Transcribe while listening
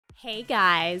Hey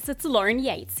guys, it's Lauren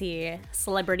Yates here,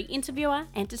 celebrity interviewer,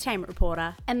 entertainment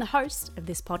reporter, and the host of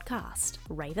this podcast,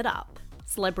 Rave It Up,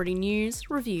 celebrity news,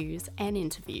 reviews, and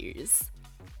interviews.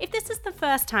 If this is the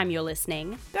first time you're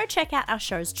listening, go check out our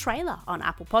show's trailer on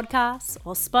Apple Podcasts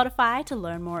or Spotify to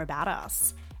learn more about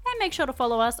us. And make sure to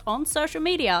follow us on social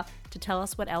media to tell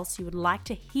us what else you would like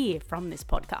to hear from this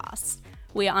podcast.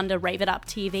 We are under Rave It Up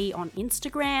TV on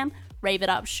Instagram, Rave It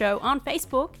Up Show on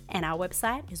Facebook, and our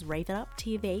website is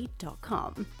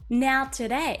raveituptv.com. Now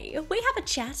today, we have a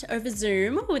chat over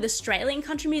Zoom with Australian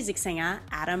country music singer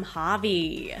Adam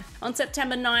Harvey. On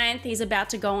September 9th, he's about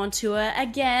to go on tour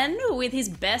again with his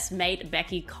best mate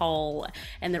Becky Cole.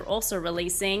 And they're also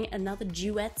releasing another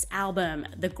duets album,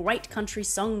 The Great Country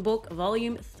Songbook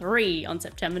Volume 3, on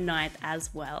September 9th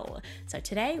as well. So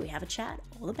today, we have a chat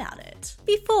all about it.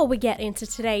 Before we get into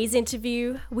today's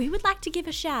interview, we would like to give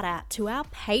a shout out to our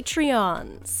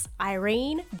Patreons,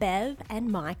 Irene, Bev, and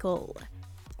Michael.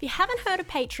 If you haven't heard of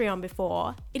Patreon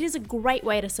before, it is a great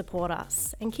way to support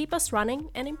us and keep us running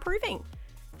and improving.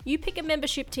 You pick a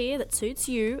membership tier that suits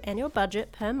you and your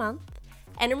budget per month,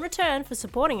 and in return for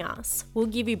supporting us, we'll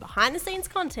give you behind the scenes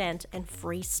content and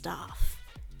free stuff.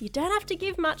 You don't have to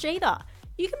give much either.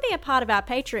 You can be a part of our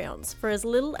Patreons for as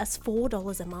little as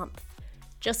 $4 a month.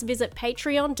 Just visit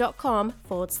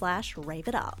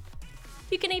patreon.com/raveitup.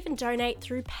 You can even donate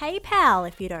through PayPal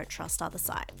if you don't trust other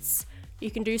sites.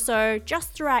 You can do so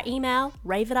just through our email,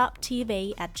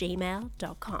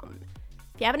 raveituptv@gmail.com.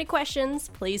 If you have any questions,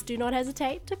 please do not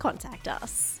hesitate to contact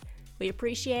us. We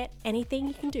appreciate anything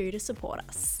you can do to support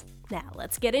us. Now,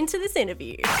 let's get into this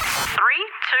interview. 3, 2,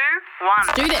 1.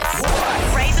 Let's do this.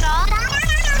 Rave it up.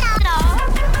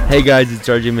 Hey guys, it's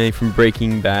RJ May from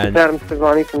Breaking Bad. Adam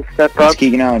Savani from Step It's Up.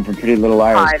 Keegan Allen from Pretty Little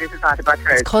Liars. Hi, this is Arthur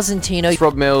Butler. Cosentino.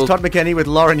 Rob Mills. Todd McKenney with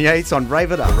Lauren Yates on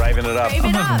Rave It Up. Raving it up. Rave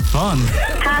it up.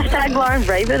 Hashtag Lauren,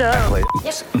 rave it up.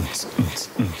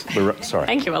 Sorry.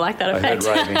 Thank you, I like that I heard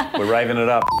effect. raving. We're raving it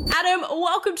up. Adam,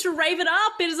 welcome to Rave It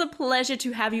Up. It is a pleasure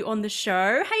to have you on the show.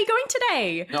 How are you going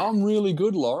today? I'm really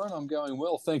good, Lauren. I'm going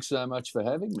well. Thanks so much for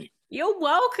having me. You're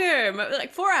welcome.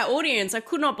 Like, for our audience, I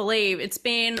could not believe it's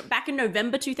been back in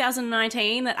November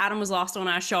 2019 that Adam was last on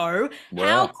our show. Wow.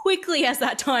 How quickly has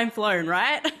that time flown,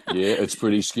 right? Yeah, it's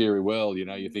pretty scary. Well, you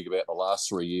think about the last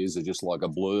 3 years are just like a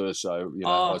blur. So,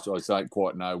 I don't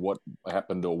quite know what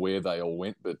happened or where they all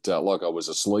went, but like I was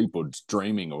asleep or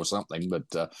dreaming or something. But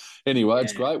anyway,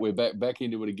 It's great. We're back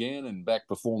into it again and back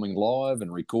performing live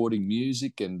and recording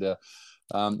music. And,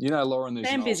 Lauren, there's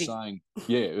an old saying.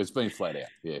 Yeah, it's been flat out.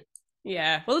 Yeah.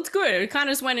 Yeah, well, it's good. It kind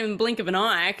of just went in the blink of an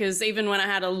eye, because even when I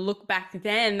had a look back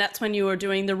then, that's when you were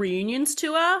doing the reunions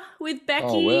tour with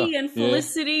Becky and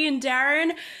Felicity and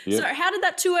Darren. Yep. So how did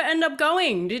that tour end up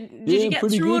going? Did you get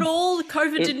through it all?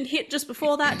 COVID didn't hit just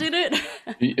before that, did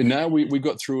it? No, we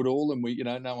got through it all, and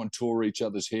no one tore each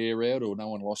other's hair out or no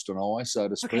one lost an eye, so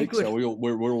to speak. Okay, so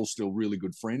we're all still really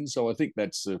good friends. So I think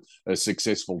that's a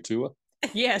successful tour.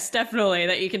 Yes, definitely.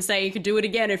 That you can say you could do it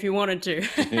again if you wanted to.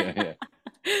 Yeah.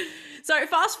 So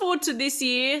fast forward to this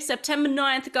year, September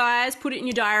 9th, guys, put it in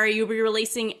your diary. You'll be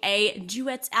releasing a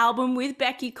duets album with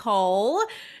Becky Cole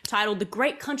titled The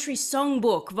Great Country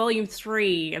Songbook, Volume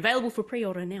 3, available for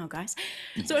pre-order now, guys.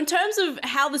 So in terms of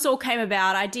how this all came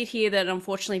about, I did hear that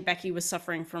unfortunately Becky was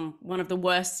suffering from one of the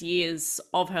worst years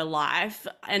of her life,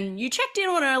 and you checked in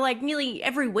on her like nearly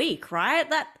every week, right?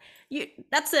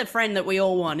 That's a friend that we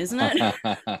all want, isn't it?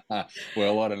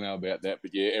 Well, I don't know about that,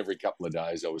 but yeah, every couple of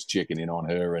days I was checking in on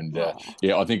her, and I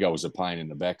think I was a pain in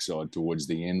the backside towards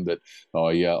the end, but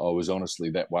I was honestly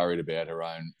that worried about her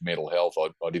own mental health.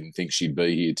 I didn't think she'd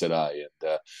be here today, and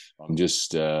I'm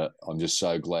just so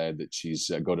glad that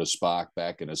she's got a spark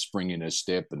back and a spring in her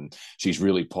step, and she's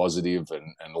really positive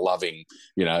and loving,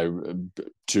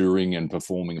 touring and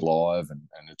performing live, and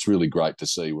it's really great to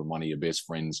see when one of your best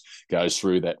friends goes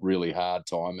through that really hard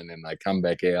time and then they come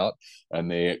back out and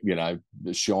they're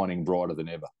shining brighter than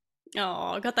ever.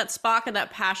 Oh, I got that spark of that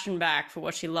passion back for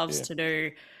what she loves to do.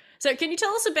 So can you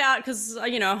tell us about, because,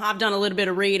 I've done a little bit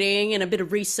of reading and a bit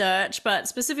of research, but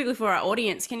specifically for our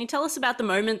audience, can you tell us about the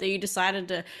moment that you decided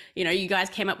to, you guys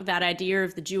came up with that idea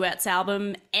of the duets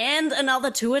album and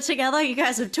another tour together? You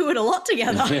guys have toured a lot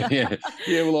together. Yeah.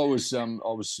 Well, I was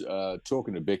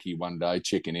talking to Becky one day,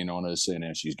 checking in on her, seeing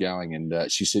how she's going,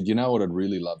 and she said, "You know what I'd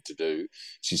really love to do?"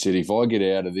 She said, "If I get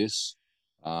out of this,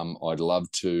 I'd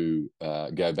love to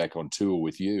go back on tour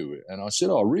with you. And I said,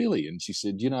 oh, really? And she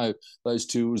said, those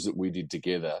tours that we did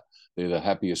together, they're the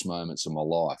happiest moments of my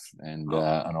life. And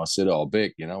I said, oh,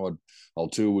 Beck, I'll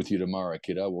tour with you tomorrow,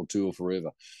 kiddo. We'll tour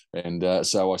forever. And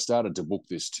so I started to book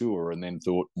this tour and then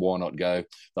thought, why not go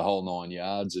the whole 9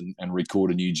 yards and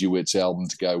record a new duets album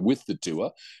to go with the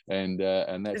tour? And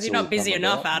that's because you're not busy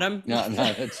enough, Adam. No,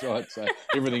 that's right. So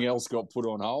everything else got put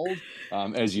on hold,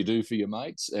 as you do for your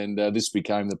mates. And this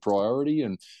became the priority.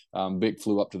 And Beck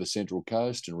flew up to the Central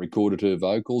Coast and recorded her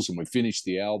vocals, and we finished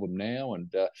the album now.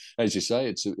 And as you say,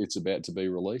 it's about to be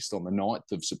released on the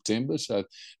 9th of September. So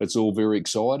it's all very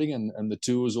exciting, and the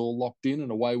tour's all locked in,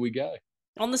 and away we go.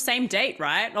 On the same date,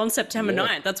 right? On September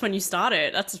 9th. That's when you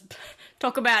started. That's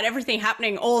talk about everything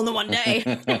happening all in the one day.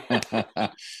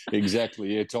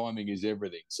 Exactly. Yeah, timing is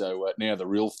everything. So now the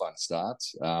real fun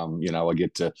starts. I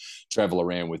get to travel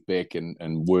around with Beck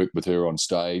and work with her on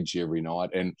stage every night.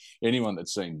 And anyone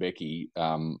that's seen Becky,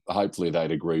 hopefully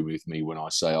they'd agree with me when I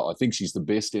say I think she's the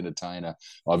best entertainer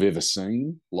I've ever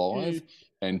seen live.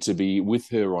 And to be with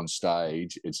her on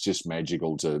stage, it's just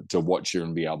magical to watch her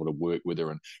and be able to work with her,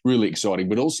 and really exciting,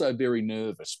 but also very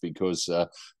nervous because, I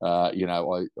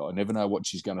never know what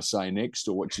she's going to say next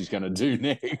or what she's going to do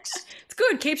next. It's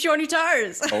good. Keeps you on your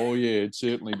toes. Oh, yeah, it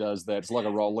certainly does that. It's like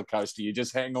a roller coaster. You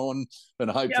just hang on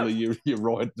and hopefully you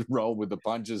roll with the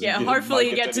punches. Yeah, hopefully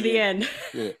you get to the end.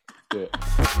 Yeah.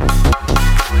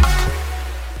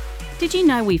 Did you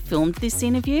know we filmed this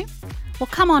interview? Well,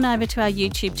 come on over to our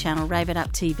YouTube channel, Rave It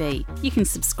Up TV. You can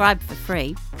subscribe for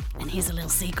free. And here's a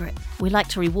little secret. We like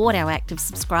to reward our active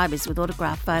subscribers with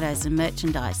autographed photos and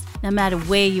merchandise, no matter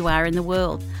where you are in the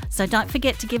world. So don't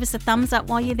forget to give us a thumbs up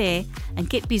while you're there, and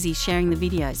get busy sharing the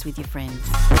videos with your friends.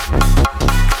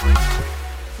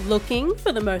 Looking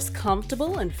for the most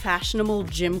comfortable and fashionable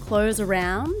gym clothes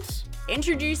around?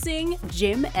 Introducing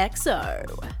Gym XO.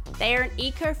 They are an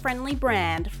eco-friendly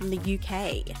brand from the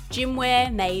UK.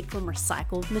 Gymwear made from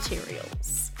recycled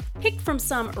materials. Pick from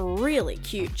some really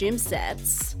cute gym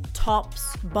sets,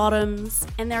 tops, bottoms,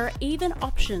 and there are even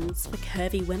options for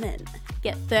curvy women.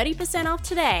 Get 30% off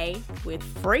today with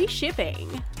free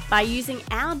shipping by using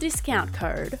our discount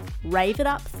code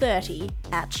RAVEITUP30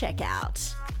 at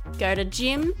checkout. Go to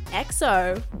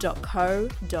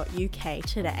gymexo.co.uk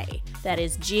today. That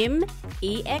is gymexo.co.uk.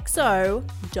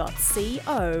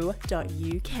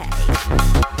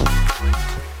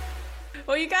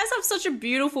 Well, you guys have such a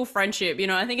beautiful friendship.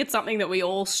 I think it's something that we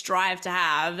all strive to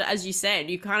have. As you said,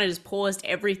 you kind of just paused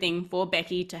everything for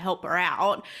Becky to help her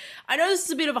out. I know this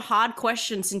is a bit of a hard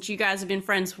question since you guys have been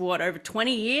friends for, over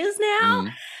 20 years now?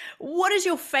 What is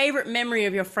your favorite memory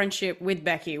of your friendship with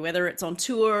Becky, whether it's on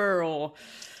tour or...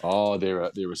 Oh, there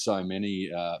are so many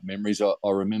memories. I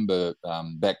remember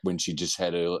back when she just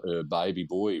had her baby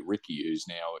boy, Ricky, who's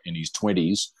now in his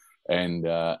 20s, and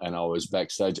I was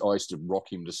backstage. I used to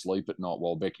rock him to sleep at night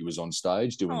while Becky was on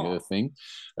stage doing her thing.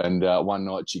 And one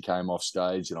night she came off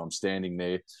stage, and I'm standing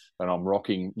there, and I'm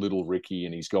rocking little Ricky,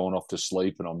 and he's gone off to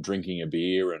sleep, and I'm drinking a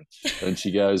beer, and she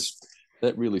goes,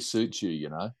 "That really suits you,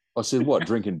 I said, what,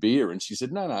 drinking beer? And she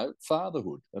said, no,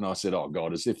 fatherhood. And I said, oh,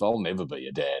 God, as if I'll never be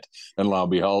a dad. And lo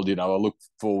and behold, I look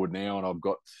forward now, and I've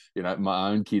got,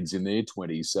 my own kids in their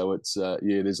 20s. So it's,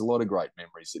 there's a lot of great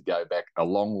memories that go back a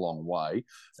long, long way.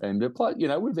 And,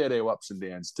 we've had our ups and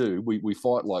downs too. We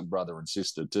fight like brother and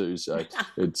sister too. So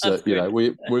it's,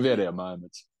 we've had our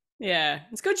moments. Yeah,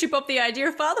 it's good she popped the idea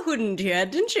of fatherhood into your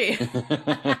head, didn't she?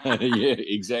 Yeah,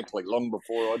 exactly. Long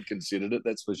before I'd considered it,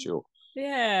 that's for sure.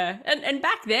 Yeah. And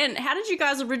back then, how did you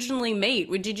guys originally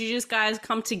meet? Did you just guys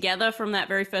come together from that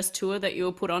very first tour that you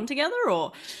were put on together,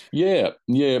 or? Yeah.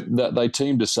 They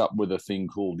teamed us up with a thing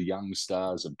called Young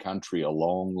Stars of Country a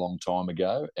long, long time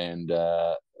ago. And,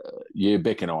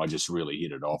 Beck and I just really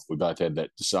hit it off. We both had that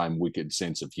same wicked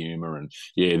sense of humour, and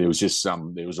there was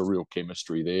a real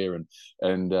chemistry there, and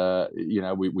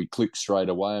we clicked straight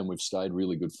away, and we've stayed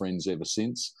really good friends ever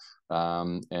since.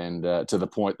 To the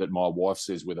point that my wife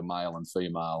says we're the male and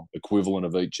female equivalent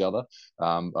of each other,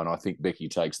 and I think Becky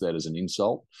takes that as an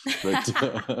insult.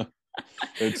 But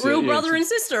it's real brother and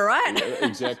sister, right?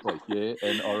 Exactly, yeah.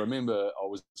 And I remember I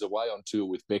was away on tour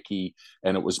with Becky,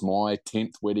 and it was my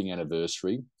 10th wedding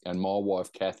anniversary, and my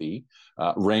wife Kathy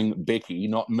rang Becky,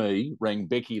 not me, rang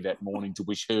Becky that morning to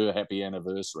wish her happy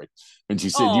anniversary. And she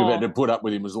said, you've had to put up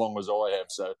with him as long as I have,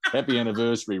 so happy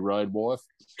anniversary, road wife.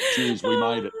 Cheers, we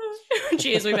made it.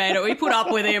 Cheers, we made it. We put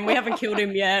up with him. We haven't killed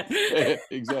him yet. Yeah,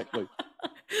 exactly.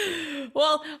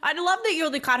 Well, I love that you're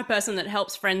the kind of person that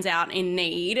helps friends out in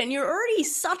need, and you're already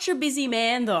such a busy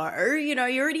man, though. You know,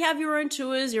 you already have your own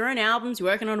tours, your own albums, you're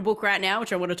working on a book right now,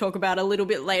 which I want to talk about a little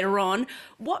bit later on.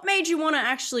 What made you want to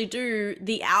actually do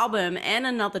the album and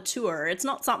another tour? It's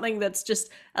not something that's just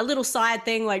a little side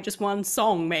thing, like just one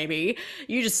song, maybe.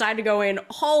 You decided to go in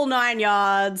whole 9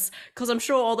 yards, because I'm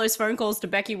sure all those phone calls to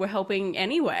Becky were helping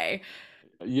anyway.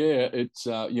 Yeah, it's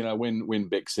when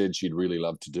Beck said she'd really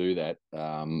love to do that,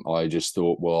 I just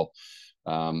thought, well,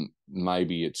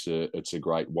 maybe it's a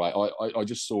great way. I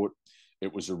just thought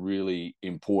it was a really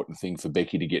important thing for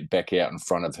Becky to get back out in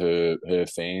front of her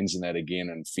fans and that again,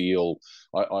 and feel.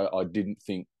 I didn't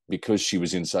think, because she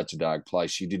was in such a dark place,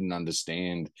 she didn't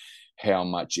understand how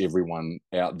much everyone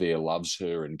out there loves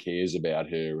her and cares about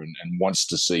her, and wants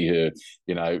to see her,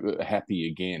 happy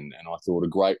again. And I thought a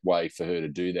great way for her to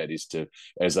do that is to,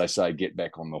 as they say, get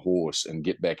back on the horse and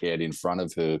get back out in front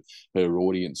of her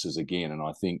audiences again. And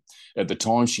I think at the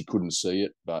time she couldn't see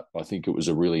it, but I think it was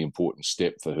a really important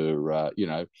step for her,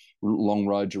 long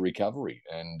road to recovery.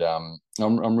 And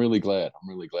I'm really glad. I'm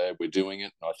really glad we're doing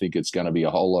it. I think it's going to be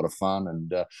a whole lot of fun.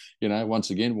 And, once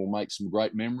again, we'll make some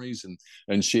great memories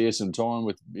and share some time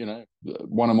with,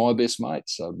 one of my best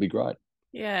mates. So it'd be great.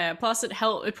 Yeah, plus it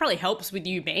probably helps with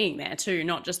you being there too,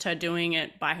 not just her doing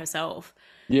it by herself.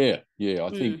 Yeah.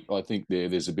 I think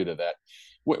there's a bit of that.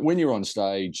 When you're on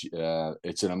stage,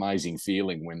 it's an amazing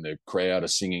feeling when the crowd are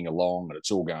singing along and it's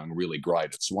all going really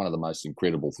great. It's one of the most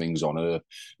incredible things on earth,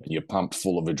 and you're pumped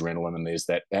full of adrenaline and there's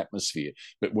that atmosphere.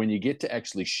 But when you get to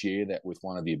actually share that with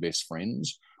one of your best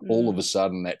friends, all of a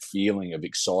sudden that feeling of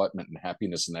excitement and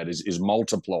happiness and that is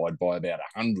multiplied by about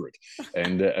 100.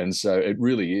 And so it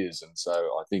really is. And so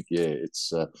I think,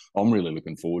 it's I'm really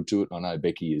looking forward to it. I know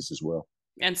Becky is as well.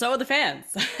 And so are the fans.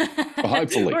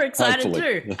 Hopefully. We're excited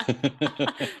too.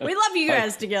 We love you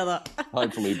guys together.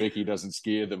 Hopefully Becky doesn't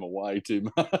scare them away too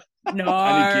much. No,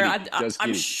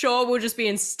 I'm sure we'll just be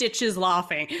in stitches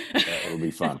laughing. It'll be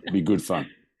fun. It'll be good fun.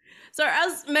 So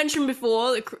as mentioned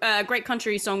before, Great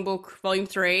Country Songbook Volume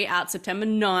 3 out September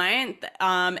 9th.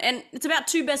 And it's about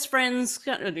two best friends,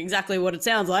 exactly what it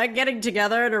sounds like, getting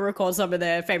together to record some of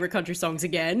their favourite country songs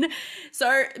again.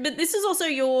 So, but this is also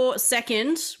your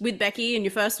second with Becky, and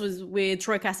your first was with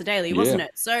Troy Cassar-Daley, wasn't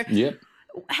it? So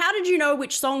how did you know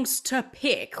which songs to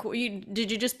pick? Did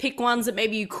you just pick ones that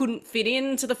maybe you couldn't fit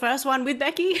into the first one with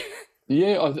Becky?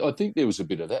 Yeah, I think there was a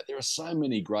bit of that. There are so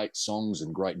many great songs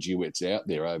and great duets out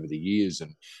there over the years,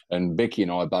 and Becky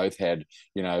and I both had,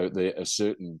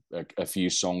 a few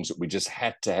songs that we just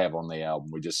had to have on the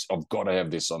album. I've got to have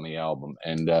this on the album,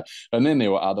 and then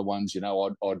there were other ones.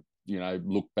 I'd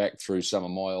look back through some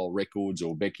of my old records,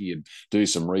 or Becky and do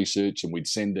some research, and we'd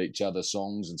send each other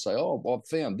songs and say, "Oh, I've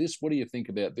found this. What do you think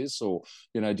about this?" Or,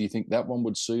 do you think that one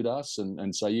would suit us?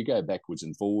 And so you go backwards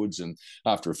and forwards, and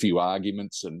after a few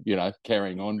arguments and,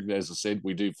 carrying on, as I said,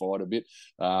 we do fight a bit.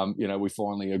 We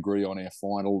finally agree on our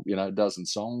final, dozen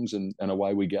songs, and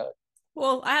away we go.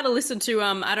 Well, I had to listen to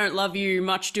I Don't Love You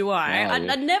Much Do I. Oh,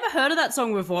 yeah. I'd never heard of that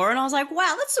song before, and I was like,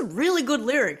 wow, that's some really good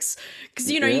lyrics.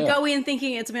 Because, you go in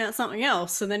thinking it's about something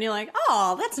else, and then you're like,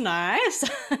 oh, that's nice.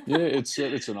 Yeah, it's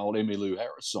an old Emmylou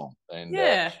Harris song. And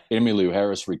Emmylou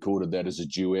Harris recorded that as a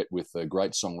duet with a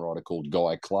great songwriter called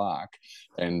Guy Clark.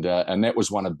 And that was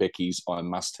one of Becky's, I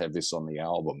must have this on the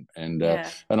album. And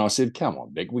I said, come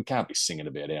on, Beck, we can't be singing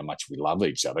about how much we love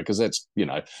each other, because that's,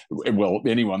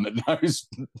 anyone that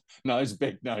knows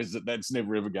Beck knows that that's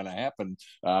never ever going to happen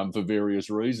for various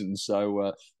reasons.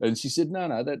 So, and she said,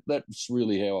 no, that's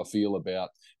really how I feel about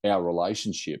our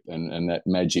relationship and that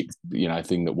magic,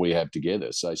 thing that we have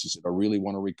together. So she said, I really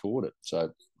want to record it.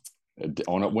 So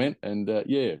on it went, and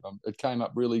it came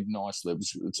up really nicely.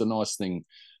 It's a nice thing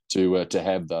to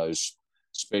have those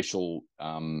special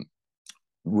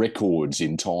records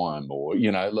in time, or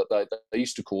they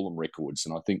used to call them records,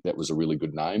 and I think that was a really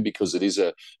good name, because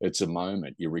it's a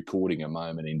moment. You're recording a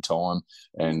moment in time,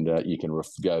 and you can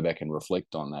go back and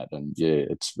reflect on that. And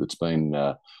it's been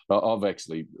I've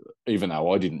actually, even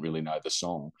though I didn't really know the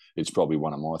song, it's probably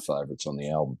one of my favorites on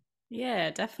the album. Yeah,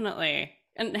 definitely.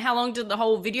 And how long did the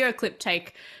whole video clip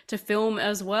take to film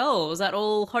as well? Was that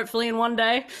all hopefully in one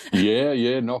day?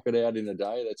 Yeah, knock it out in a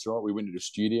day. That's right. We went to the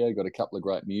studio, got a couple of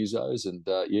great musos, and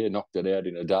knocked it out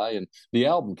in a day. And the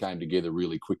album came together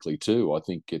really quickly too. I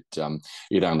think it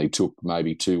only took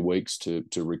maybe 2 weeks to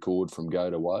record from go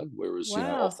to woe, whereas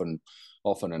often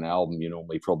an album you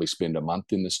normally probably spend a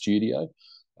month in the studio.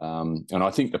 And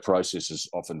I think the process is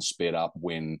often sped up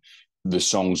when the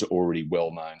songs are already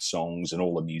well-known songs and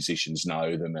all the musicians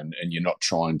know them, and you're not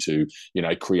trying to,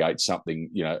 create something,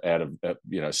 out of,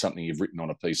 something you've written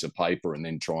on a piece of paper and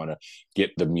then trying to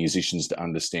get the musicians to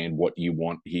understand what you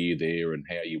want here, there, and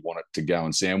how you want it to go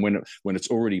and sound. When it's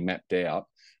already mapped out,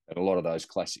 and a lot of those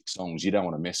classic songs, you don't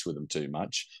want to mess with them too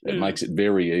much. It makes it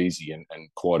very easy and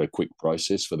quite a quick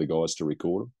process for the guys to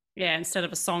record them. Yeah, instead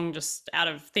of a song just out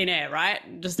of thin air,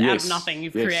 right? Just out of nothing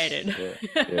you've created.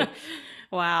 Yeah.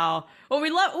 Wow. Well, we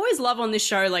always love on this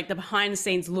show, like the behind the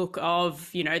scenes look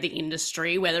of, the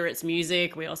industry, whether it's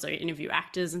music. We also interview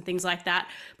actors and things like that.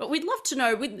 But we'd love to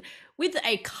know with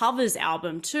a covers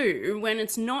album too, when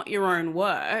it's not your own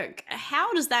work,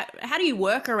 how do you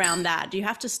work around that? Do you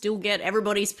have to still get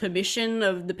everybody's permission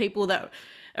of the people that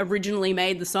originally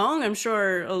made the song? I'm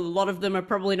sure a lot of them are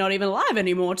probably not even alive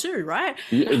anymore too, right?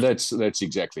 Yeah, that's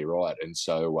exactly right. And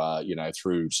so,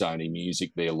 through Sony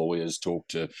Music, their lawyers talk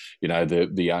to,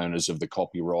 the owners of the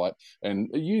copyright, and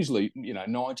usually,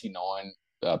 99%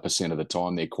 of the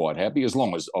time they're quite happy, as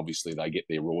long as obviously they get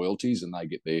their royalties and they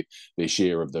get their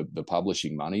share of the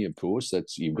publishing money. Of course,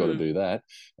 you've got to do that,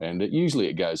 and usually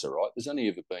it goes all right. There's only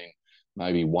ever been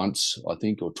maybe once, I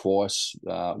think, or twice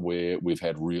where we've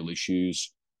had real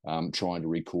issues trying to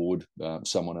record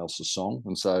someone else's song.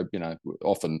 And so,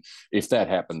 often if that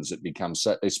happens, it becomes,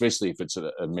 especially if it's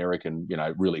an American,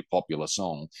 really popular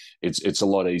song, it's a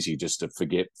lot easier just to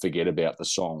forget about the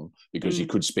song, because you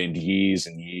could spend years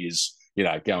and years,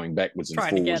 going backwards and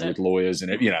forwards with lawyers,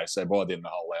 and so by then the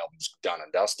whole album's done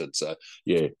and dusted. So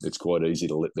yeah, it's quite easy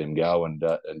to let them go and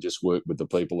just work with the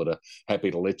people that are happy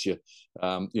to let you,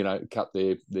 cut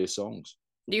their songs.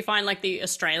 Do you find like the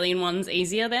Australian ones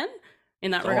easier then? In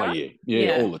that regard?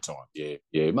 Yeah, all the time.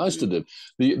 Yeah. Most of the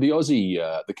Aussie,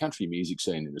 the country music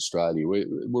scene in Australia,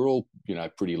 we're all,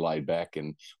 pretty laid back,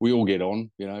 and we all get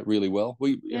on, really well.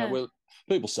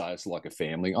 People say it's like a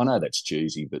family. I know that's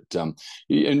cheesy, but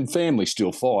and families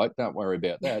still fight. Don't worry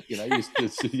about that.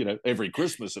 It's every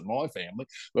Christmas at my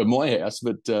house.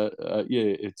 But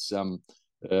it's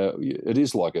it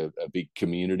is like a big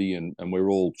community, and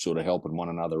we're all sort of helping one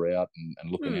another out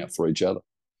and looking out for each other.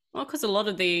 Well, because a lot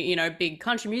of the, big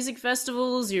country music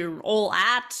festivals you're all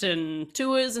at, and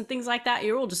tours and things like that,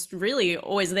 you're all just really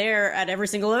always there at every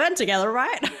single event together,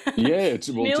 right? Yeah,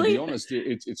 to be honest,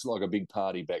 it's like a big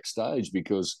party backstage,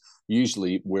 because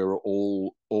usually we're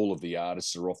all of the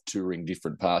artists are off touring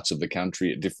different parts of the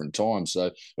country at different times.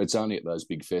 So it's only at those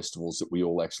big festivals that we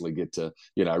all actually get to,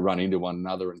 run into one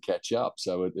another and catch up.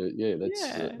 So,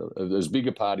 there's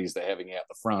bigger parties they're having out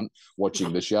the front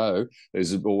watching the show.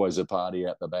 There's always a party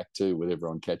out the back too, with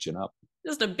everyone catching up.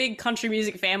 Just a big country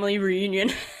music family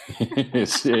reunion.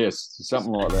 yes,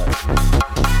 something like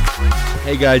that.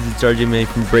 Hey guys, it's RJ May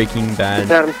from Breaking Bad.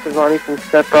 Adam Savani from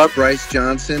Step Up. Bryce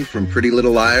Johnson from Pretty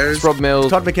Little Liars. Rob Mills.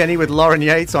 Todd McKenney with Lauren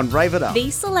Yates on Rave It Up.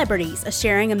 These celebrities are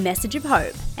sharing a message of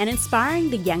hope and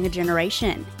inspiring the younger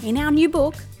generation in our new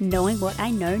book, Knowing What I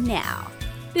Know Now.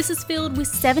 This is filled with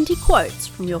 70 quotes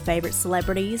from your favourite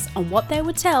celebrities on what they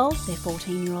would tell their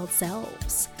 14-year-old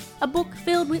selves. A book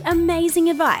filled with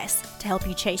amazing advice to help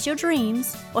you chase your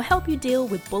dreams or help you deal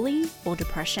with bullying or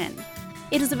depression.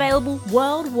 It is available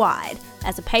worldwide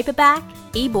as a paperback,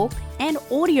 ebook, and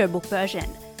audiobook version.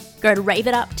 Go to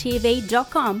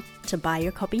raveituptv.com to buy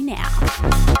your copy now.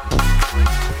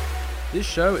 This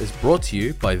show is brought to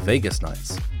you by Vegas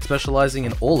Nights, specializing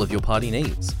in all of your party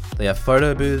needs. They have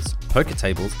photo booths, poker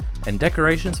tables, and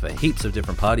decorations for heaps of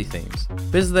different party themes.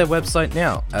 Visit their website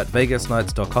now at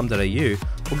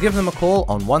vegasnights.com.au or give them a call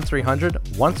on 1300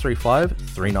 135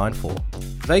 394.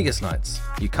 Vegas Nights,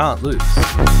 you can't lose.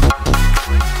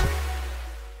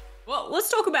 Well, let's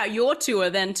talk about your tour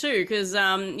then too, because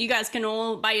you guys can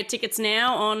all buy your tickets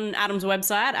now on Adam's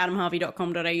website,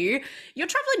 adamharvey.com.au. You're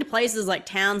travelling to places like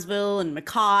Townsville and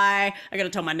Mackay. I got to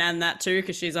tell my nan that too,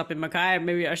 because she's up in Mackay.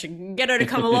 Maybe I should get her to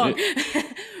come along.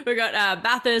 We've got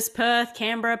Bathurst, Perth,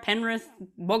 Canberra, Penrith,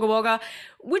 Wagga Wagga.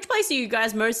 Which place are you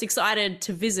guys most excited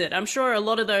to visit? I'm sure a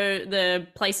lot of the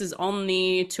places on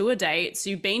the tour dates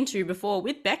you've been to before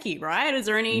with Becky, right? Is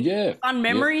there any fun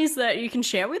memories that you can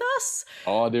share with us?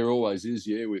 Oh, there always is.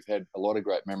 Yeah, we've had a lot of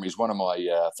great memories. One of my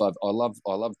I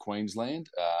love Queensland.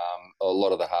 A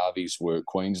lot of the Harveys were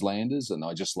Queenslanders, and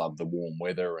I just love the warm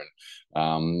weather, and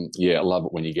I love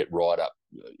it when you get right up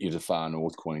into far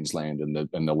north Queensland,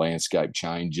 and the landscape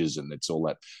changes, and it's all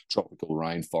that tropical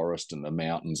rainforest and the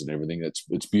mountains and everything.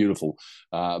 It's beautiful.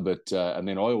 And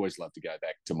then I always love to go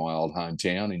back to my old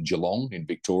hometown in Geelong in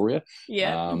Victoria.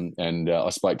 Yeah. And I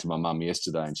spoke to my mum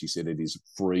yesterday, and she said it is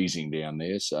freezing down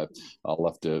there, so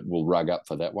we'll rug up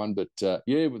for that one. But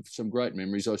with some great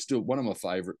memories. One of my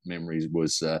favourite memories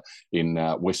was in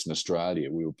Western Australia.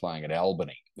 We were playing at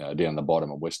Albany down the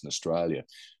bottom of Western Australia,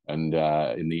 and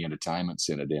in the entertainment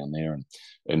centre down there.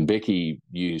 And Becky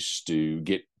used to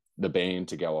get the band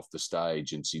to go off the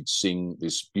stage, and she'd sing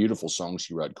this beautiful song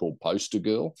she wrote called Poster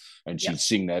Girl, and she'd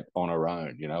sing that on her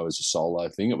own, as a solo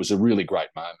thing. It was a really great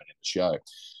moment in the show.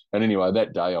 And anyway,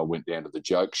 that day I went down to the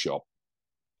joke shop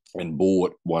and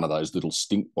bought one of those little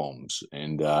stink bombs,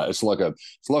 and it's like a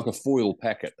foil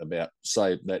packet about,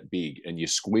 say, that big, and you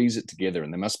squeeze it together,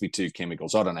 and there must be two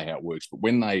chemicals. I don't know how it works, but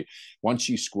once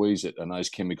you squeeze it and those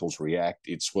chemicals react,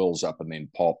 it swells up and then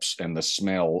pops, and the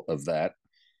smell of that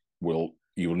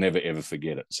you'll never ever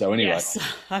forget it. So anyway, yes,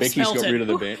 Becky's got rid of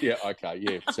the band. Yeah, okay,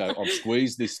 yeah. So I've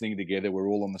squeezed this thing together. We're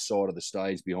all on the side of the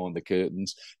stage behind the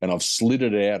curtains, and I've slid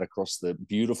it out across the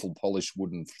beautiful polished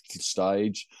wooden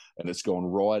stage, and it's gone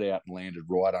right out and landed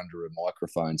right under a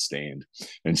microphone stand.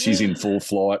 And she's in full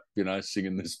flight,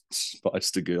 singing this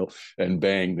Poster Girl, and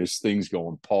bang, this thing's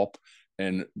gone pop.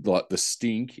 And like the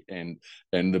stink and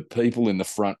the people in the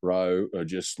front row are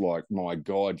just like, my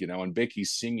God, and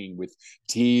Becky's singing with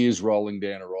tears rolling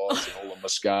down her eyes and all the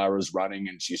mascara's running,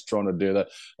 and she's trying to do that.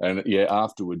 And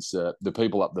afterwards, the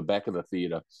people up the back of the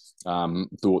theatre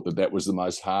thought that was the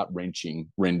most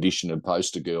heart-wrenching rendition of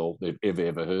Poster Girl they've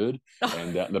ever heard.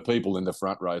 And the people in the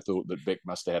front row thought that Beck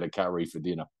must have had a curry for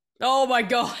dinner. Oh my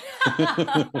God.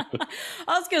 I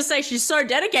was going to say, she's so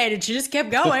dedicated. She just kept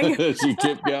going. She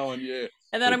kept going, yeah.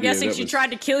 And then I'm guessing she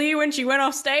tried to kill you when she went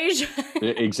off stage.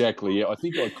 Yeah, exactly, yeah. I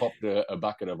think I copped a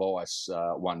bucket of ice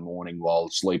one morning while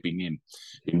sleeping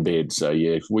in bed. So,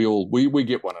 yeah, we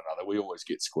get one another. We always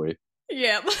get square.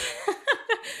 Yep.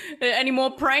 Any more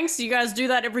pranks? You guys do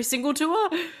that every single tour?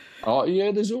 Oh,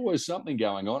 yeah, there's always something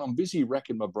going on. I'm busy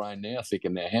racking my brain now,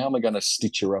 thinking, now, how am I going to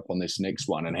stitch her up on this next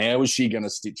one? And how is she going to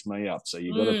stitch me up? So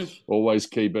you've got to always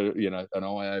keep an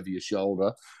eye over your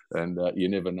shoulder, and you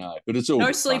never know. But it's all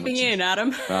no sleeping in,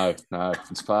 Adam. No,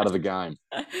 it's part of the game.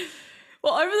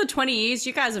 Well, over the 20 years,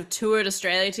 you guys have toured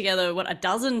Australia together, a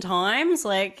dozen times?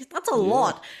 Like, that's a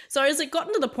lot. So has it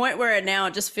gotten to the point where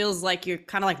it just feels like you're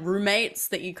kind of like roommates,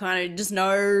 that you kind of just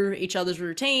know each other's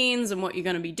routines and what you're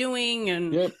going to be doing?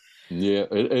 And Yep. Yeah,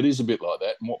 it is a bit like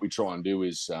that. And what we try and do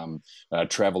is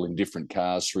travel in different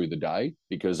cars through the day,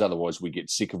 because otherwise we get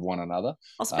sick of one another. I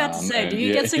was about to say, do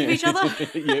you get sick of each other?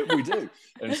 Yeah, we do.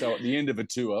 And so at the end of a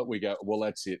tour, we go, well,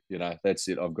 that's it. That's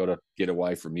it. I've got to get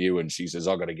away from you. And she says,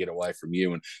 I've got to get away from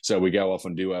you. And so we go off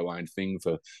and do our own thing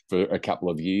for a couple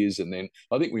of years. And then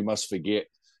I think we must forget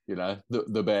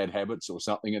the bad habits or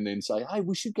something, and then say, hey,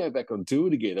 we should go back on tour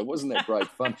together. Wasn't that great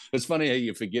fun? It's funny how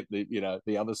you forget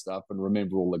the other stuff and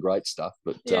remember all the great stuff,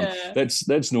 but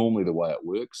that's normally the way it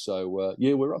works. So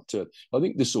we're up to, I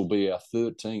think this will be our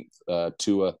 13th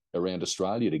tour around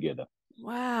Australia together.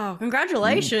 Wow,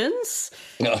 congratulations.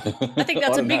 I think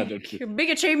that's a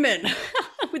big achievement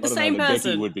with the same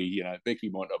person. Becky would be, Becky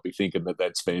might not be thinking that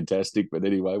that's fantastic, but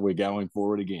anyway, we're going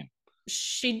for it again.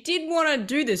 She did want to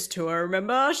do this tour,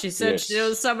 remember? She said it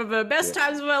was some of her best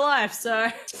times of her life. So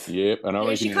yeah, and I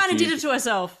reckon she kind of did it to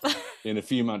herself. In a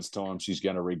few months' time, she's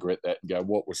going to regret that and go,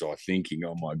 what was I thinking?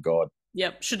 Oh, my God.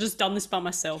 Yep, should have just done this by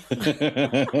myself.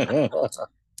 And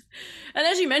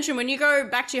as you mentioned, when you go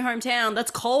back to your hometown,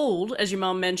 that's cold, as your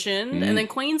mum mentioned, and then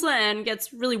Queensland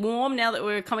gets really warm now that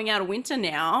we're coming out of winter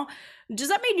now. Does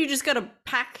that mean you just got to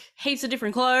pack heaps of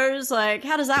different clothes? Like,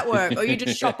 how does that work? Or you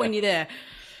just shop when you're there?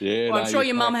 Yeah, I'm sure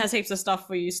your mum has heaps of stuff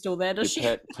for you still there, does she?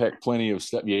 Pack plenty of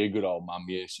stuff. Yeah, good old mum.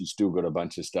 Yeah, she's still got a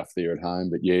bunch of stuff there at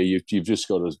home. But yeah, you've just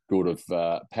got to sort of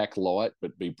pack light,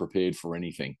 but be prepared for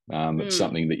anything. It's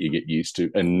something that you get used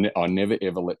to. And I never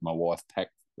ever let my wife pack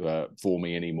for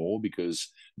me anymore, because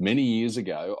many years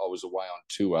ago I was away on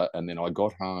tour, and then I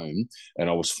got home and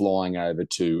I was flying over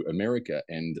to America,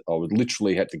 and I would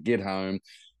literally had to get home,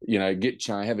 get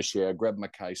changed, have a shower, grab my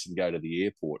case, and go to the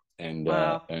airport. And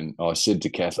and I said to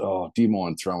Kath, "Oh, do you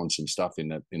mind throwing some stuff in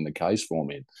the case for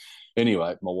me?"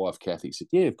 Anyway, my wife Kathy said,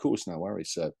 "Yeah, of course, no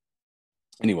worries." So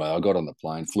anyway, I got on the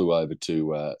plane, flew over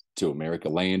to America,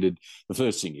 landed. The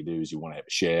first thing you do is you want to have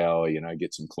a shower,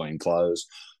 get some clean clothes.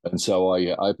 And so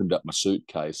I opened up my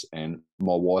suitcase, and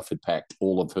my wife had packed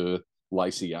all of her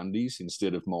lacy undies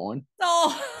instead of mine.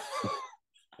 Oh.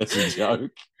 That's a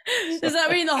joke. Does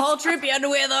that mean the whole trip you had to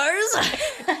wear those?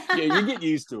 Yeah, you get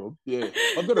used to them. Yeah,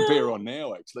 I've got a pair on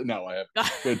now. Actually, no, I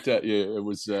haven't. But yeah, it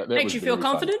was. That Makes was you feel very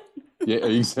confident. funny. Yeah,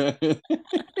 exactly.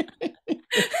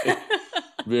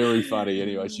 Very funny.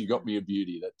 Anyway, she got me a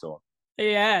beauty that time.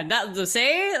 Yeah,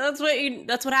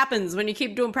 that's what happens when you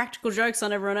keep doing practical jokes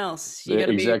on everyone else. You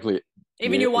gotta exactly.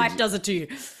 Even your wife does it to you.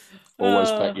 Always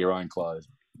pack your own clothes.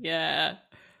 Yeah.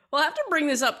 Well, I have to bring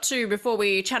this up too before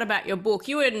we chat about your book.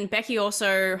 You and Becky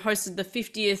also hosted the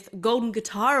 50th Golden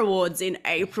Guitar Awards in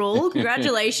April.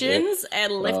 Congratulations.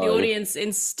 And left the audience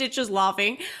in stitches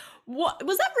laughing. What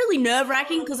was that really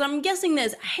nerve-wracking? Because I'm guessing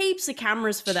there's heaps of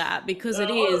cameras for that because it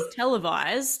is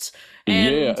televised.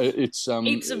 And it's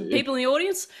heaps of people in the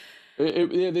audience.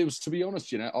 There was, to be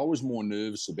honest, I was more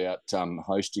nervous about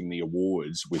hosting the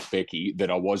awards with Becky than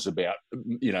I was about,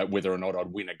 whether or not I'd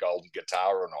win a golden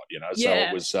guitar or not,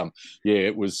 So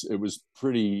it was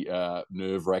pretty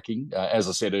nerve-wracking. As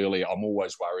I said earlier, I'm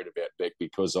always worried about Beck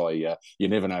because you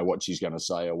never know what she's going to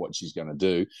say or what she's going to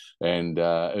do. And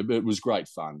it was great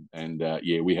fun. And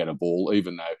we had a ball,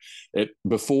 even though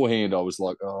beforehand I was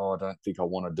like, I don't think I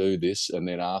want to do this. And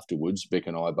then afterwards, Beck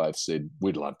and I both said,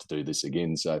 we'd love to do this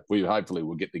again. So hopefully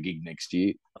we'll get the gig next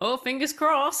year. Oh, fingers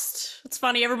crossed. It's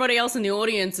funny. Everybody else in the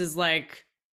audience is like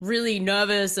really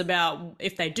nervous about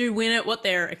if they do win it, what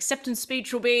their acceptance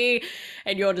speech will be.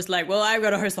 And you're just like, well, I've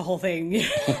got to host the whole thing.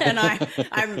 And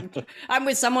I'm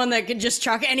with someone that can just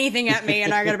chuck anything at me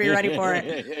and I got to be ready for it.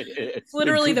 It's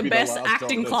literally the best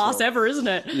acting class ever, isn't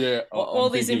it? Yeah. All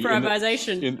this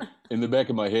improvisation. In the back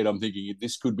of my head, I'm thinking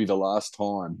this could be the last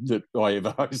time that I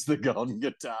ever host the Golden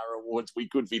Guitar Awards. We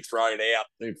could be thrown out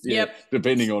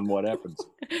depending on what happens.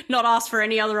 Not asked for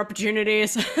any other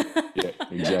opportunities. Yeah,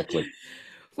 exactly.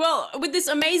 Well, with this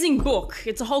amazing book,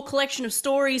 it's a whole collection of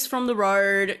stories from the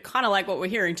road, kind of like what we're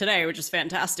hearing today, which is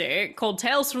fantastic, called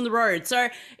Tales from the Road. So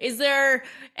is there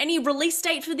any release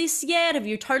date for this yet? Have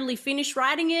you totally finished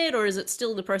writing it, or is it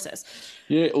still in the process?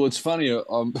 Yeah, well, it's funny.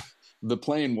 The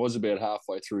plan was about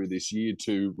halfway through this year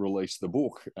to release the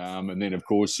book. And then, of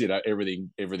course,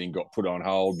 everything got put on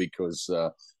hold because,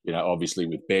 obviously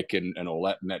with Beck and all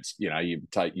that. And that's, you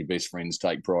take your best friends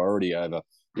take priority over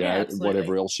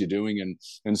whatever else you're doing.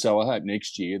 And so I hope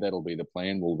next year that'll be the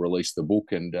plan. We'll release the book,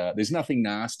 and there's nothing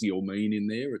nasty or mean in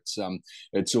there.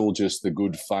 It's all just the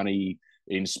good, funny,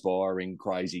 inspiring,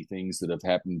 crazy things that have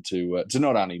happened to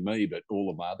not only me but all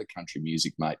of my other country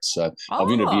music mates. So I've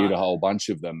interviewed a whole bunch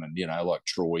of them, and like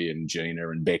Troy and Gina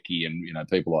and Becky and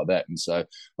people like that. And so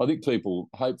I think people,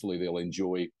 hopefully they'll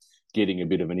enjoy getting a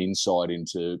bit of an insight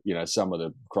into some of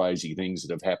the crazy things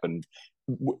that have happened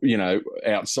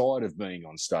outside of being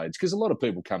on stage, because a lot of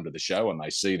people come to the show and they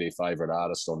see their favorite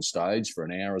artist on stage for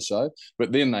an hour or so,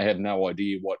 but then they have no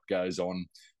idea what goes on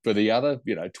for the other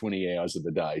 20 hours of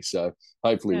the day. So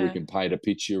hopefully we can paint a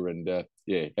picture, and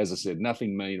as I said,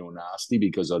 nothing mean or nasty,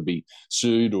 because I'd be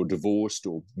sued or divorced,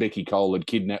 or Becky Cole had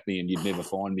kidnapped me and you'd never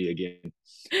find me again.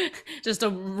 Just a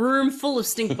room full of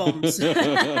stink bombs.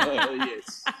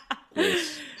 Yes.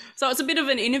 So it's a bit of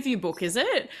an interview book, is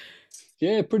it?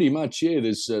 Yeah, pretty much. Yeah,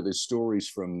 there's stories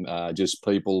from just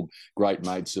people, great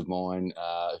mates of mine,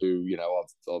 who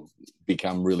I've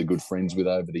become really good friends with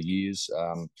over the years,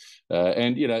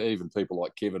 and even people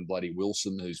like Kevin Bloody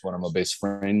Wilson, who's one of my best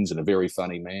friends and a very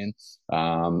funny man,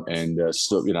 and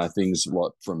things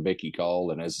like from Becky Cole,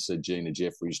 and as I said, Gina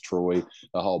Jeffries, Troy,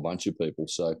 a whole bunch of people.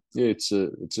 So yeah, it's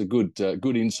a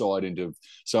good insight into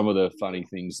some of the funny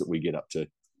things that we get up to.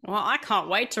 Well, I can't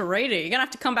wait to read it. You're going to have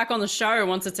to come back on the show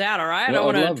once it's out, all right? I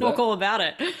want to talk all about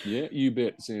it. Yeah, you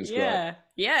bet. Sounds great.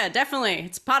 Yeah, definitely.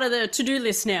 It's part of the to-do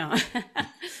list now.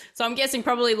 So I'm guessing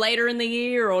probably later in the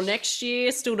year or next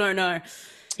year. Still don't know.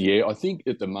 Yeah, I think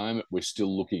at the moment we're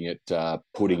still looking at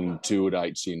putting tour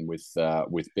dates in with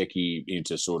Becky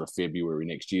into sort of February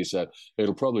next year. So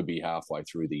it'll probably be halfway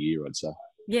through the year, I'd say.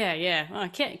 Yeah.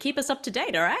 Okay, keep us up to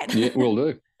date, all right? Yeah, will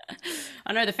do.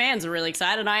 I know the fans are really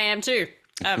excited. I am too.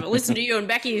 I've listened to you and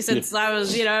Becky since I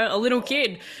was, a little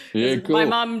kid. Yeah, cool. My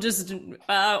mum just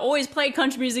always played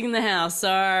country music in the house,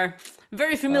 so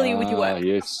very familiar with your work.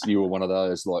 Yes, you were one of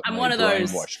those. I'm one of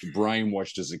those.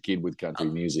 Brainwashed as a kid with country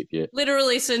music, yeah.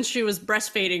 Literally since she was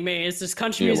breastfeeding me, it's just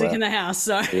country music in the house.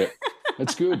 So yeah,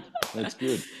 that's good. That's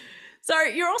good. So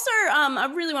you're also,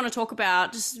 I really want to talk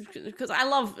about, just because I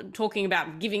love talking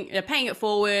about paying it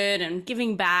forward and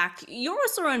giving back. You're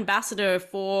also an ambassador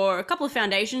for a couple of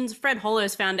foundations, Fred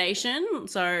Hollows Foundation,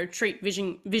 so treat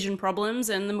vision problems,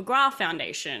 and the McGrath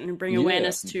Foundation, who bring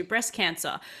awareness to breast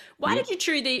cancer. Why did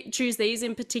you choose these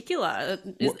in particular?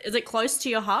 Is it close to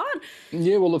your heart?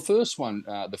 Yeah, well, the first one,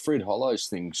 the Fred Hollows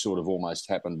thing, sort of almost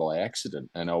happened by accident.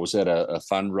 And I was at a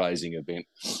fundraising event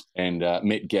and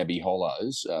met Gabby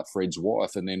Hollows, Fred's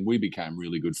wife, and then we became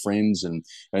really good friends.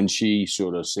 And she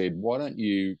sort of said, "Why don't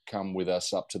you come with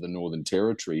us up to the Northern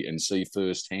Territory and see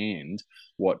firsthand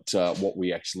what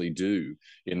we actually do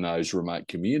in those remote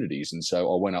communities?" And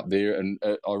so I went up there, and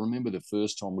I remember the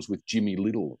first time was with Jimmy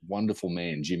Little, wonderful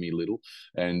man, Jimmy Little,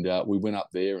 and we went up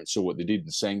there and saw what they did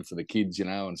and sang for the kids,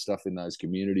 and stuff in those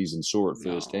communities, and saw it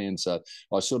firsthand. So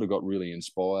I sort of got really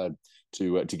inspired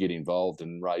to get involved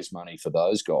and raise money for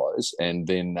those guys. And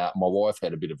then my wife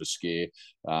had a bit of a scare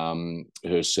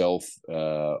herself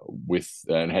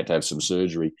and had to have some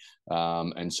surgery.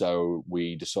 And so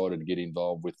we decided to get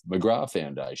involved with McGrath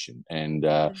Foundation. And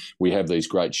we have these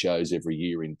great shows every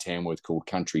year in Tamworth called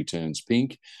Country Turns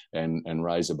Pink, and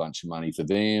raise a bunch of money for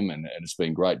them. And it's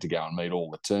been great to go and meet all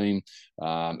the team.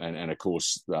 And of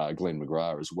course, Glenn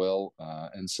McGrath as well.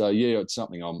 And so, yeah, it's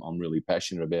something I'm really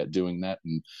passionate about doing that.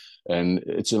 And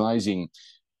it's amazing.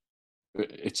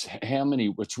 It's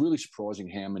really surprising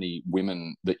how many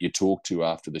women that you talk to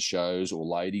after the shows, or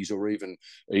ladies, or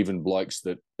even blokes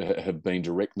that have been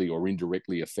directly or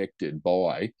indirectly affected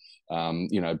by,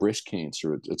 breast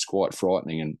cancer. It's quite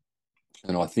frightening.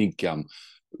 And I think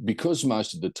because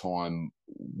most of the time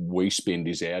we spend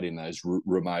is out in those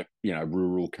remote,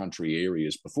 rural country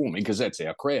areas performing, because that's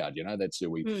our crowd, that's who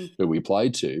we play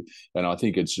to. And I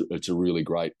think it's a really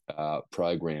great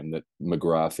program that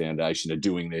McGrath Foundation are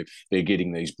doing. They're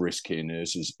getting these breast care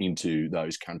nurses into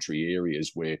those country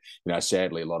areas where,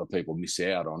 sadly, a lot of people miss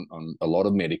out on a lot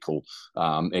of medical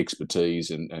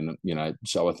expertise. And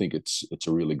so I think it's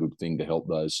a really good thing to help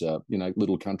those,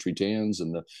 little country towns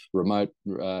and the remote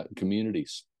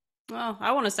communities. Well,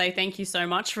 I want to say thank you so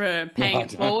much for paying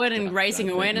it forward and raising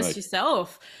awareness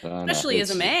yourself, especially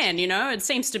as a man. It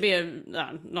seems to be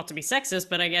not to be sexist,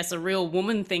 but I guess a real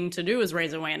woman thing to do is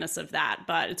raise awareness of that.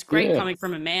 But it's great coming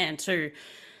from a man too.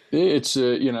 Yeah, it's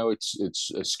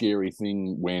it's a scary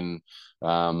thing when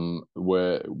the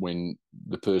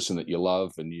person that you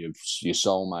love and your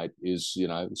soulmate is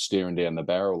staring down the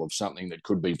barrel of something that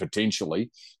could be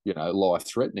potentially life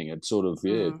threatening. It sort of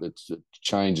it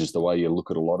changes the way you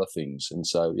look at a lot of things. And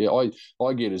so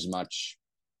I get as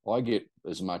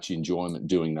much enjoyment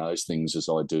doing those things as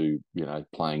I do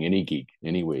playing any gig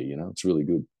anywhere. It's really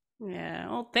good. Yeah,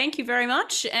 well, thank you very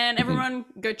much, and everyone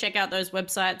go check out those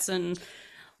websites and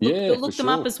look them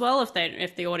up as well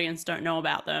if the audience don't know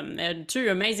about them. They're two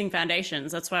amazing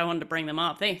foundations. That's why I wanted to bring them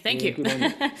up. Thank you. Good on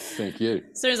you. Thank you.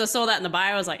 As soon as I saw that in the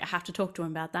bio, I was like, I have to talk to him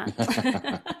about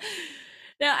that.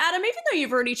 Now, Adam, even though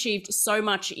you've already achieved so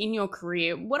much in your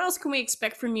career, what else can we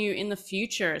expect from you in the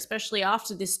future, especially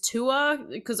after this tour?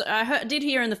 Because I did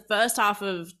hear in the first half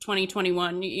of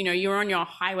 2021, you were on your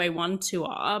Highway 1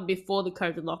 tour before the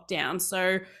COVID lockdown.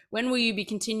 So when will you be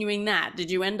continuing that?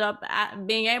 Did you end up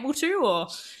being able to, or?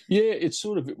 Yeah, it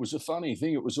was a funny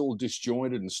thing. It was all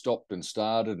disjointed and stopped and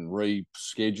started and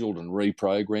rescheduled and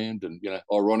reprogrammed. And,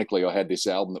 ironically, I had this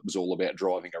album that was all about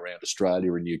driving around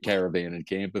Australia in your caravan and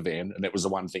camper van. And that was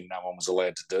the one thing no one was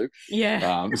allowed to do.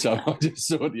 Yeah. So I just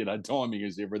thought, timing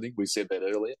is everything. We said that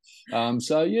earlier.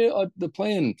 The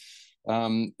plan,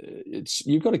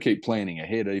 you've got to keep planning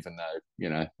ahead, even though,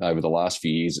 over the last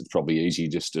few years, it's probably easy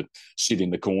just to sit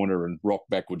in the corner and rock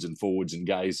backwards and forwards and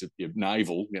gaze at your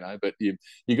navel, but you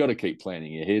got to keep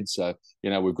planning ahead. So,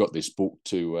 we've got this book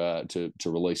to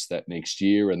release that next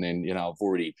year. And then, I've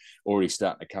already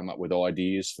starting to come up with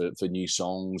ideas for new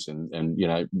songs and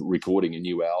recording a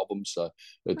new album. So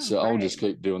I'll just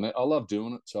keep doing that. I love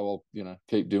doing it. So I'll,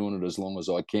 keep doing it as long as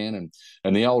I can.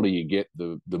 And the older you get,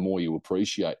 the more you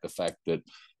appreciate the fact that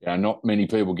not many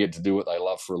people get to do what they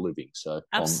love for a living. So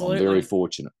I'm very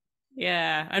fortunate.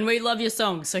 Yeah, and we love your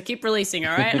songs, so keep releasing,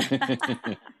 all right?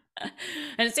 And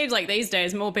it seems like these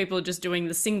days more people are just doing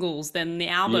the singles than the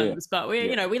albums, but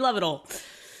we love it all.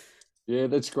 Yeah,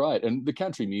 that's great. And the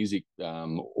country music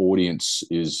audience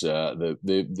is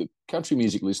the country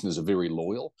music listeners are very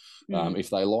loyal. If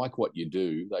they like what you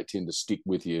do, they tend to stick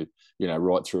with you,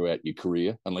 right throughout your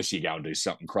career, unless you go and do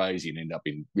something crazy and end up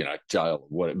in, jail or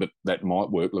whatever. But that might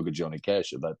work. Look at Johnny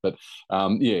Cash or that. But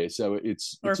so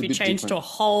it's or it's if a you bit change different. to a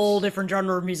whole different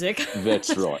genre of music.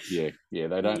 That's right. Yeah.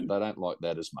 They don't like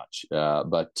that as much.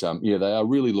 But they are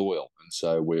really loyal, and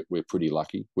So we're pretty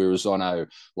lucky. Whereas I know,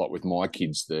 like with my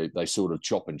kids, they sort of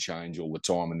chop and change all the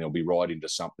time, and they'll be right into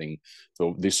something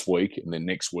for this week, and then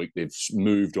next week they've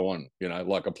moved on.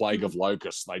 Like a plague of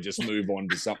locusts, they just move on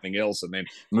to something else, and then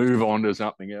move on to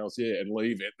something else, and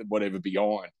leave it whatever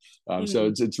behind. So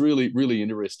it's really really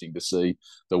interesting to see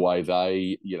the way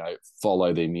they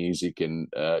follow their music, and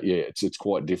it's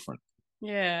quite different.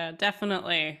 Yeah,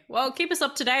 definitely. Well, keep us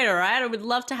up to date, all right? I would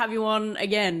love to have you on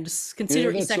again. Just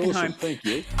consider it your second home. Thank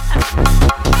you.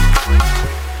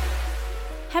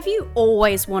 Have you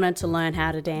always wanted to learn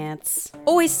how to dance?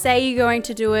 Always say you're going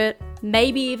to do it,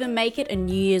 maybe even make it a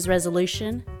New Year's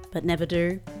resolution, but never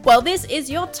do? Well, this is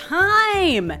your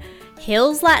time!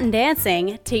 Hills Latin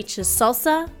Dancing teaches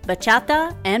salsa,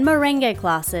 bachata, and merengue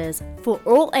classes for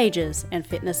all ages and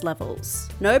fitness levels.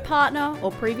 No partner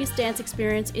or previous dance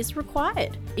experience is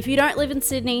required. If you don't live in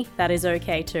Sydney, that is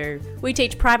okay too. We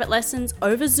teach private lessons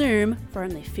over Zoom for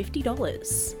only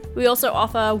 $50. We also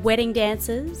offer wedding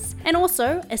dances and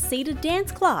also a seated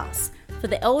dance class for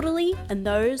the elderly and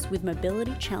those with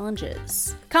mobility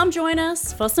challenges. Come join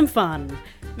us for some fun.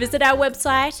 Visit our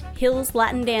website,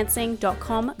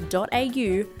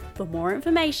 hillslatindancing.com.au for more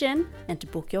information and to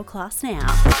book your class now.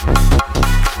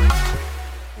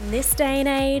 In this day and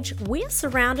age, we're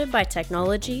surrounded by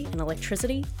technology and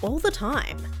electricity all the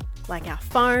time, like our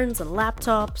phones and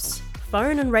laptops,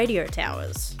 phone and radio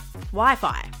towers,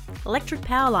 Wi-Fi, electric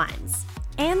power lines,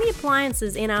 and the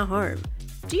appliances in our home.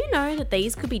 Do you know that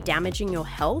these could be damaging your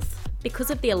health because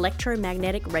of the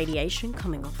electromagnetic radiation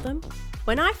coming off them?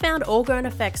 When I found Orgone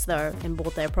Effects though and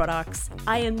bought their products,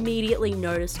 I immediately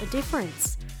noticed a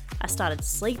difference. I started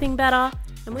sleeping better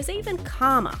and was even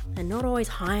calmer and not always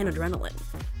high on adrenaline.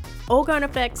 Orgone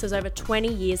Effects has over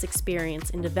 20 years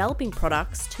experience in developing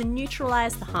products to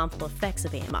neutralise the harmful effects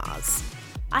of EMRs.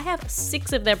 I have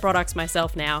 6 of their products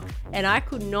myself now, and I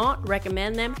could not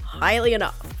recommend them highly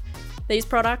enough. These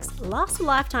products last a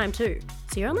lifetime too,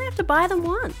 so you only have to buy them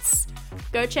once.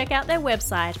 Go check out their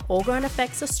website,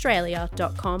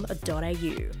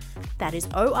 orgoneeffectsaustralia.com.au. That is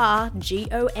ORGONE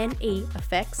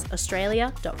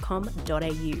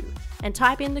effectsaustralia.com.au. And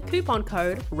type in the coupon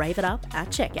code RAVEITUP at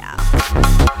checkout.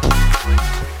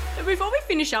 Before we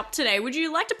finish up today, would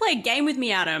you like to play a game with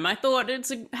me, Adam? I thought it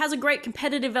has a great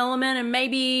competitive element, and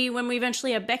maybe when we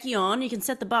eventually have Becky on, you can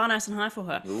set the bar nice and high for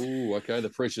her. Ooh, okay, the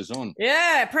pressure's on.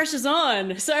 Yeah, pressure's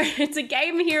on. So it's a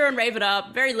game here on Rave It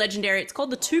Up, very legendary. It's called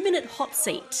the 2-minute hot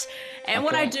seat. And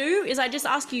what I do is I just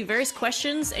ask you various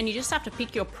questions, and you just have to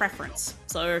pick your preference.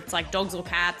 So it's like dogs or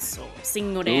cats, or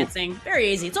singing or dancing.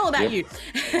 Very easy. It's all about you.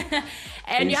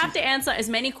 And you have to answer as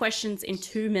many questions in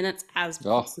 2 minutes as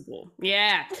possible.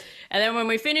 Yeah. And then when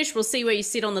we finish, we'll see where you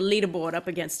sit on the leaderboard up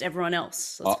against everyone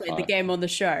else. Let's play the game on the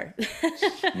show.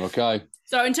 Okay.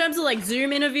 So in terms of like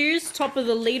Zoom interviews, top of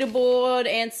the leaderboard,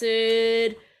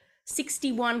 answered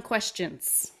 61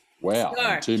 questions. Wow,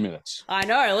 in 2 minutes. I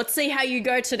know. Let's see how you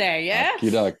go today, yeah?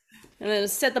 Okey-doke. And then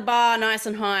set the bar nice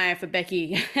and high for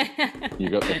Becky. You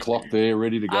got the clock there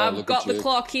ready to go. I've got the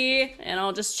clock here, and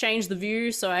I'll just change the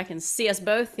view so I can see us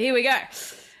both. Here we go.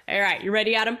 All right, you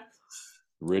ready, Adam?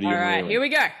 Ready. All right, here we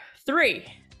go. 3,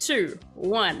 2,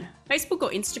 1. Facebook or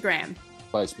Instagram?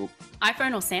 Facebook.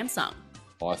 iPhone or Samsung?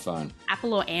 iPhone.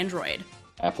 Apple or Android?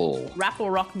 Apple. Rap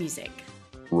or rock music?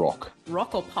 Rock.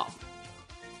 Rock or pop?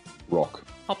 Rock.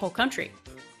 Pop or country?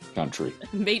 Country.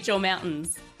 Beach or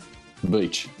mountains?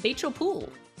 Beach. Beach or pool?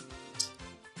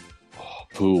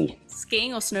 Pool.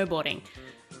 Skiing or snowboarding?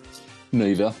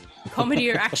 Neither. Comedy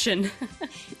or action?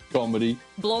 Comedy.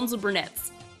 Blondes or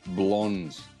brunettes?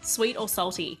 Blondes. Sweet or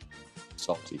salty?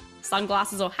 Salty.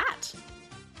 Sunglasses or hat?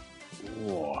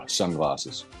 Oh,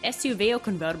 sunglasses. SUV or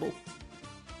convertible?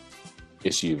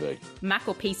 SUV. Mac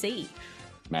or PC?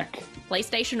 Mac.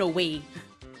 PlayStation or Wii?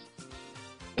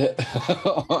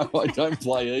 I don't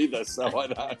play either, so I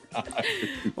don't know.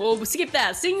 Well, we'll skip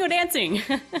that. Singing or dancing?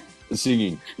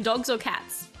 Singing. Dogs or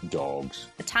cats? Dogs.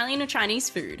 Italian or Chinese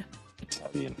food?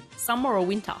 Italian. Summer or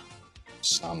winter?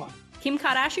 Summer. Kim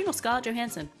Kardashian or Scarlett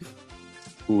Johansson?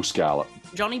 Ooh, Scarlett.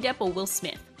 Johnny Depp or Will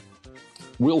Smith?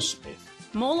 Will Smith.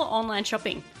 Mall or online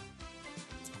shopping?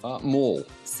 Mall.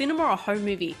 Cinema or home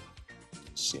movie?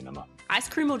 Cinema. Ice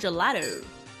cream or gelato?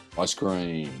 Ice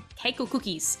cream. Cake or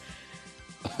cookies?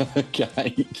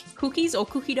 Cake. Cookies or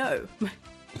cookie dough?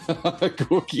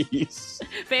 Cookies.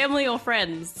 Family or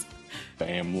friends?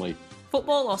 Family.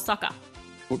 Football or soccer?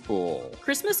 Football.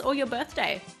 Christmas or your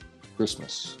birthday?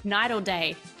 Christmas. Night or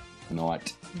day?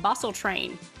 Night. Bus or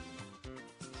train?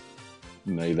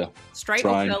 Neither. Straight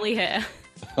Train. or curly hair?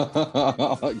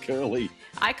 Curly.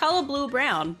 Eye color blue or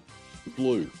brown?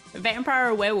 Blue. Vampire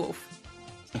or werewolf?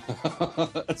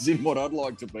 As in what I'd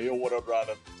like to be or what I'd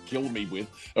rather kill me with,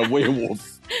 a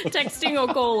werewolf. Texting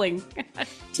or calling?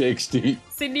 Texting.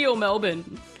 Sydney or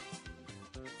Melbourne?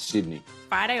 Sydney.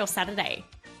 Friday or Saturday?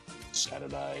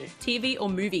 Saturday. TV or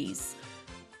movies?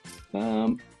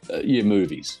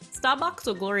 Movies. Starbucks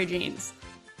or Gloria Jeans?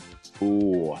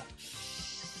 Ooh,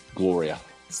 Gloria.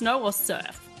 Snow or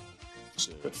surf?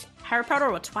 Surf. Harry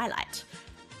Potter or Twilight?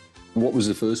 What was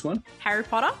the first one? Harry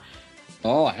Potter?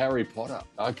 Oh, Harry Potter.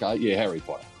 Okay, yeah, Harry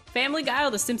Potter. Family Guy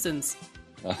or The Simpsons?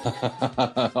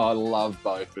 I love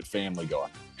both, but Family Guy.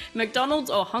 McDonald's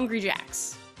or Hungry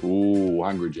Jack's? Ooh,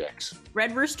 Hungry Jack's.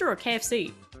 Red Rooster or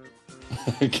KFC?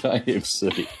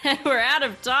 KFC. We're out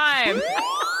of time.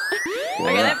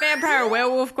 Okay, that vampire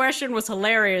werewolf question was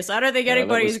hilarious. I don't think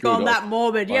anybody's gone that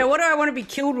morbid. Yeah, what do I want to be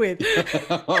killed with?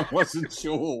 I wasn't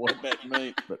sure what that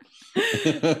meant, but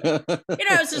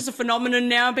it's just a phenomenon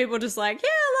now. People are just like, yeah,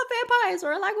 I love vampires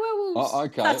or I like werewolves. Oh,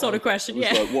 okay. That sort of question,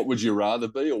 yeah. Like, what would you rather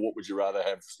be, or what would you rather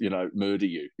have, murder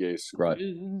you? Yes, great.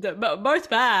 Both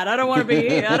bad. I don't want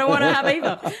to have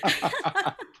either.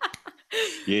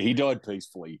 Yeah, he died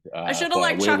peacefully. I should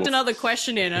have chucked another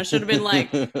question in. I should have been like,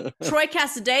 Troy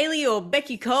Cassadaly or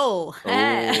Becky Cole?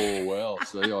 Oh, well,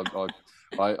 see,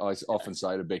 I often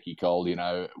say to Becky Cole, every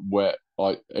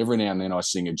now and then I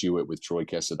sing a duet with Troy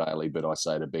Cassadaly, but I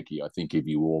say to Becky, I think of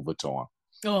you all the time.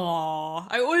 Oh,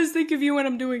 I always think of you when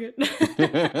I'm doing it.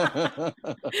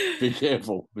 Be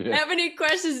careful. Yeah. How many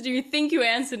questions do you think you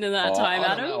answered in that time,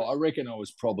 Adam? I don't know. I reckon I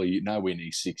was probably nowhere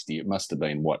near 60. It must have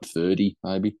been, 30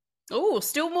 maybe? Oh,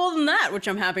 still more than that, which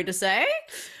I'm happy to say.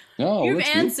 Oh, You've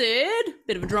answered,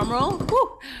 bit of a drum roll,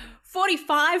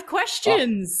 45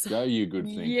 questions. Go, you good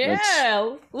thing.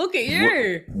 Yeah, look at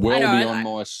you. Well beyond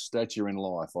my stature in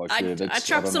life, I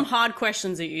chucked some hard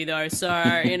questions at you, though, so,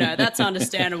 that's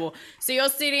understandable. So you're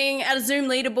sitting at a Zoom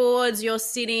leaderboards, you're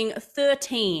sitting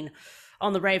 13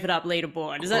 on the Rave It Up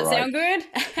leaderboard. Does that sound good?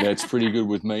 That's pretty good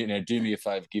with me. Now, do me a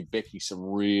favour, give Becky some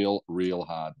real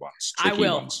hard ones. I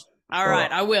will. Ones. All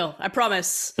right, I will. I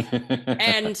promise.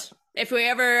 And if we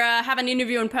ever have an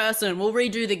interview in person, we'll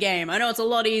redo the game. I know it's a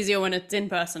lot easier when it's in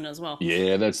person as well.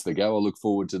 Yeah, that's the go. I look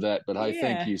forward to that. But hey,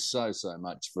 thank you so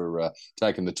much for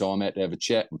taking the time out to have a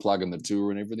chat and plugging the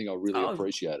tour and everything. I really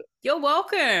appreciate it. You're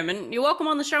welcome. And you're welcome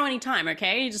on the show anytime,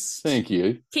 okay? Just thank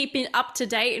you. Keep it up to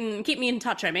date and keep me in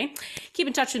touch, Keep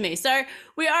in touch with me. So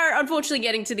we are unfortunately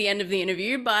getting to the end of the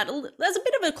interview, but there's a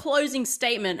bit of a closing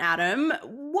statement, Adam.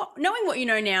 Knowing what you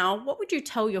know now, what would you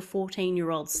tell your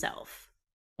 14-year-old self?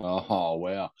 Oh,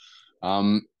 wow.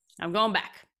 I'm going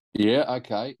back. Yeah,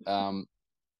 okay.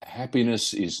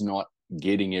 Happiness is not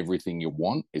getting everything you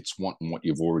want. It's wanting what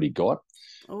you've already got.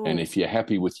 Ooh. And if you're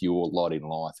happy with your lot in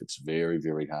life, it's very,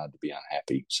 very hard to be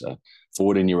unhappy. So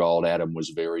 14-year-old Adam was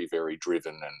very, very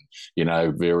driven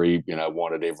and, very,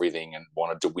 wanted everything and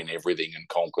wanted to win everything and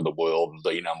conquer the world and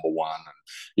be number one.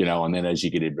 And, and then as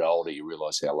you get a bit older, you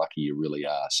realise how lucky you really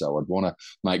are. So I'd want to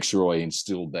make sure I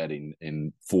instilled that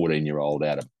in 14-year-old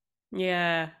Adam.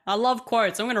 Yeah, I love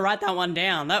quotes. I'm going to write that one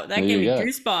down. That gave me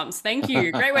goosebumps. Thank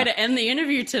you. Great way to end the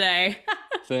interview today.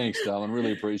 Thanks, darling.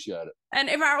 Really appreciate it. And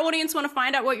if our audience want to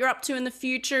find out what you're up to in the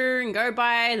future and go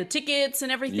buy the tickets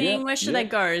and everything, where should they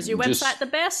go? Is your website the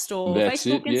best, or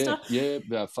Facebook and stuff? Yeah,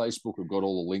 Facebook, we've got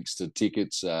all the links to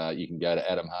tickets. You can go to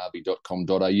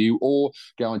adamharvey.com.au or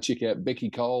go and check out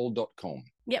beckycole.com.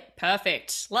 Yep,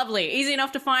 perfect. Lovely. Easy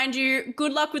enough to find you.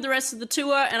 Good luck with the rest of the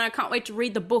tour, and I can't wait to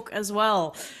read the book as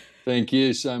well. Thank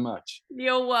you so much.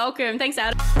 You're welcome. Thanks,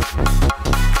 Adam.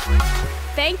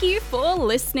 Thank you for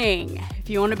listening. If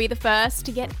you want to be the first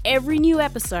to get every new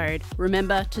episode,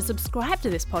 remember to subscribe to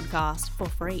this podcast for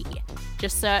free.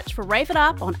 Just search for Rave It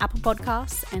Up on Apple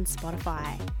Podcasts and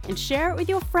Spotify and share it with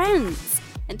your friends.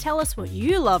 And tell us what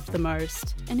you loved the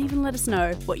most, and even let us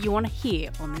know what you want to hear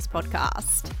on this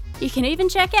podcast. You can even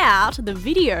check out the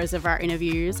videos of our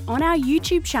interviews on our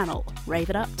YouTube channel, Rave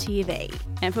It Up TV.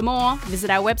 And for more, visit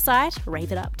our website,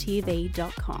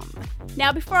 raveituptv.com.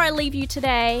 Now, before I leave you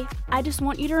today, I just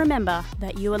want you to remember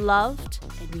that you are loved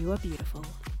and you are beautiful.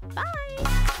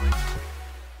 Bye!